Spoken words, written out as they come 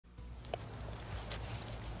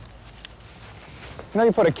You know,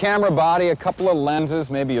 you put a camera body, a couple of lenses,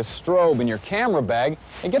 maybe a strobe in your camera bag,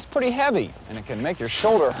 it gets pretty heavy, and it can make your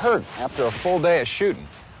shoulder hurt after a full day of shooting.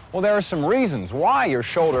 Well, there are some reasons why your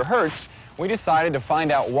shoulder hurts. We decided to find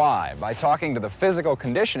out why by talking to the physical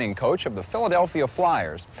conditioning coach of the Philadelphia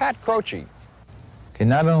Flyers, Pat Croce. Okay,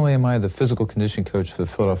 not only am I the physical conditioning coach for the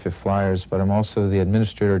Philadelphia Flyers, but I'm also the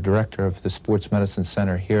administrator director of the Sports Medicine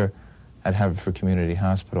Center here at Haverford Community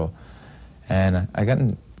Hospital. And I got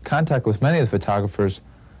in contact with many of the photographers.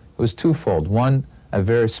 It was twofold. One, at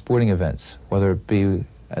various sporting events, whether it be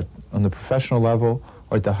on the professional level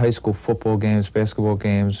or at the high school football games, basketball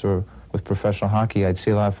games, or with professional hockey. I'd see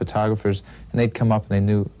a lot of photographers, and they'd come up and they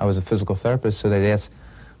knew I was a physical therapist, so they'd ask,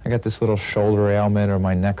 I got this little shoulder ailment, or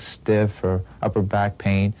my neck's stiff, or upper back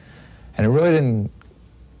pain. And it really didn't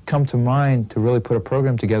come to mind to really put a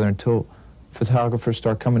program together until photographers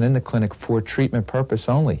start coming into clinic for treatment purpose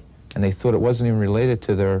only. And they thought it wasn't even related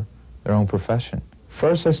to their own profession.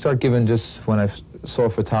 First, I started giving, just when I saw a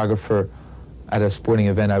photographer at a sporting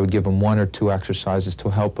event, I would give them 1 or 2 exercises to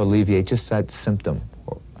help alleviate just that symptom.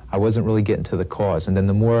 I wasn't really getting to the cause. And then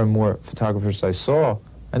the more and more photographers I saw,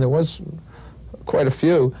 and there was quite a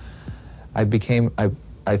few,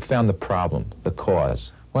 I found the problem, the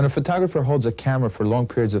cause. When a photographer holds a camera for long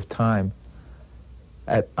periods of time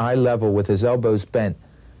at eye level with his elbows bent,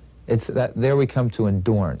 it's that there we come to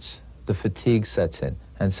endurance. The fatigue sets in.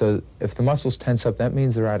 And so if the muscles tense up, that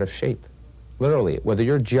means they're out of shape. Literally, whether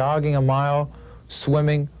you're jogging a mile,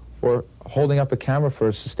 swimming, or holding up a camera for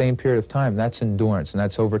a sustained period of time, that's endurance, and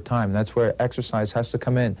that's over time. That's where exercise has to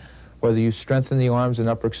come in. Whether you strengthen the arms and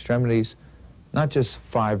upper extremities, not just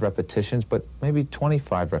 5 repetitions, but maybe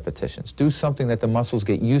 25 repetitions. Do something that the muscles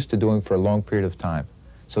get used to doing for a long period of time.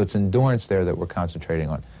 So it's endurance there that we're concentrating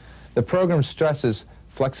on. The program stresses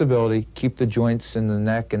flexibility, keep the joints in the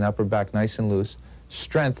neck and upper back nice and loose.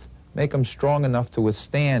 Strength, make them strong enough to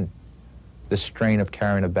withstand the strain of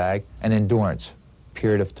carrying a bag. And endurance,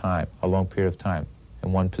 period of time, a long period of time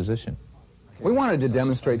in one position. We wanted to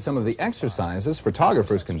demonstrate some of the exercises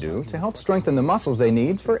photographers can do to help strengthen the muscles they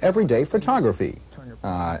need for everyday photography.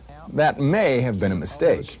 That may have been a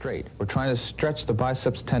mistake. Straight. We're trying to stretch the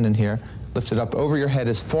biceps tendon here. Lift it up over your head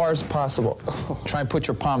as far as possible. Try and put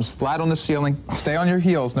your palms flat on the ceiling. Stay on your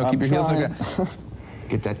heels. No, keep your heels on the ground.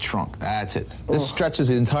 Get that trunk. That's it. This stretches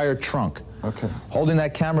the entire trunk. Okay. Holding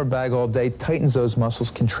that camera bag all day tightens those muscles,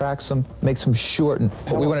 contracts them, makes them shorten.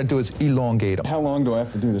 What we want to do is elongate them. How long do I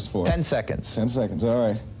have to do this for? 10 seconds. 10 seconds, all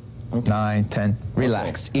right. Okay. 9, 10.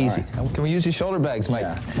 Relax. Okay. Easy. Right. Can we use these shoulder bags, Mike?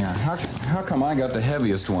 Yeah. How come I got the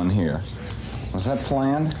heaviest one here? Was that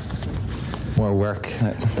planned? More work.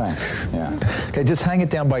 Thanks. Yeah. Okay, just hang it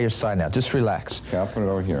down by your side now. Just relax. Okay, I'll put it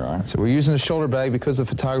over here, all right? So we're using the shoulder bag because the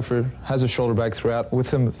photographer has a shoulder bag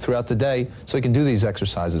with him throughout the day, so he can do these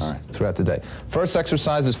exercises throughout the day. First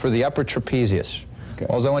exercise is for the upper trapezius. Okay.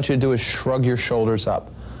 All I want you to do is shrug your shoulders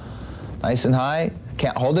up. Nice and high.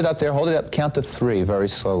 Hold it up there. Hold it up. Count to 3 very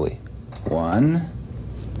slowly. 1,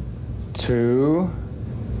 2,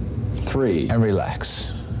 3. And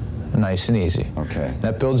relax. Nice and easy. Okay.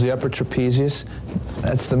 That builds the upper trapezius.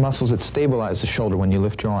 That's the muscles that stabilize the shoulder when you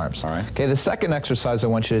lift your arms. All right. Okay, the second exercise I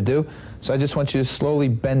want you to do, so I just want you to slowly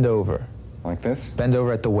bend over. Like this? Bend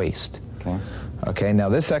over at the waist. Okay. Okay, now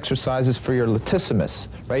this exercise is for your latissimus.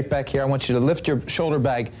 Right back here, I want you to lift your shoulder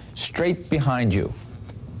bag straight behind you.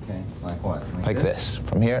 Okay, like what? Like this.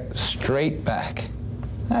 From here, straight back.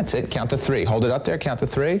 That's it, count to 3. Hold it up there, count to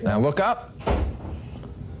 3. Now look up.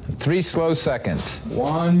 3 slow seconds.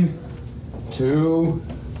 1, 2,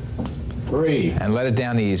 3. And let it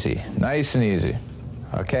down easy. Nice and easy.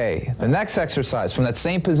 Okay, the next exercise, from that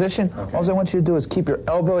same position, all I want you to do is keep your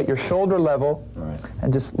elbow at your shoulder level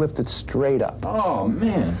and just lift it straight up. Oh,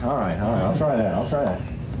 man. All right, I'll try that.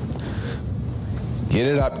 Get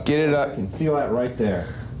it up, get it up. I can feel that right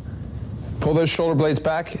there. Pull those shoulder blades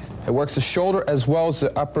back. It works the shoulder as well as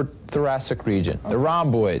the upper thoracic region, the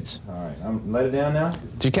rhomboids. All right, let it down now?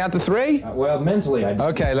 Did you count to 3? Well, mentally I did.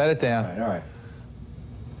 Okay, let it down. All right.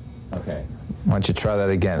 Okay. Why don't you try that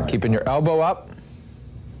again? Keeping your elbow up.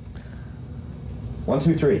 1,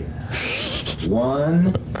 2, 3.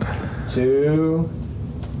 1, 2,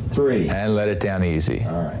 3. And let it down easy.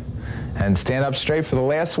 All right. And stand up straight for the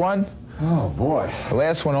last one. Oh, boy. The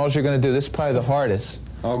last one, all you're going to do, this is probably the hardest.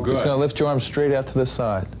 Oh, good. Just going to lift your arms straight out to the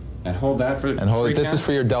side. And hold that for... And hold it. This is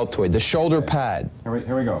for your deltoid, the shoulder pad.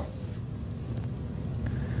 Here we go.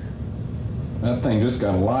 That thing just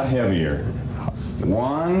got a lot heavier.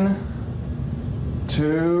 1,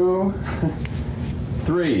 2,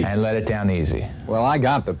 3. And let it down easy. Well, I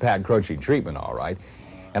got the Pat Croce treatment all right.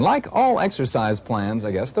 And like all exercise plans,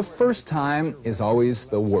 I guess the first time is always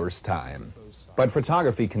the worst time. But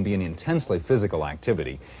photography can be an intensely physical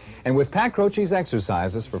activity. And with Pat Croce's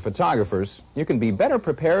exercises for photographers, you can be better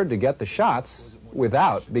prepared to get the shots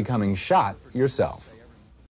without becoming shot yourself.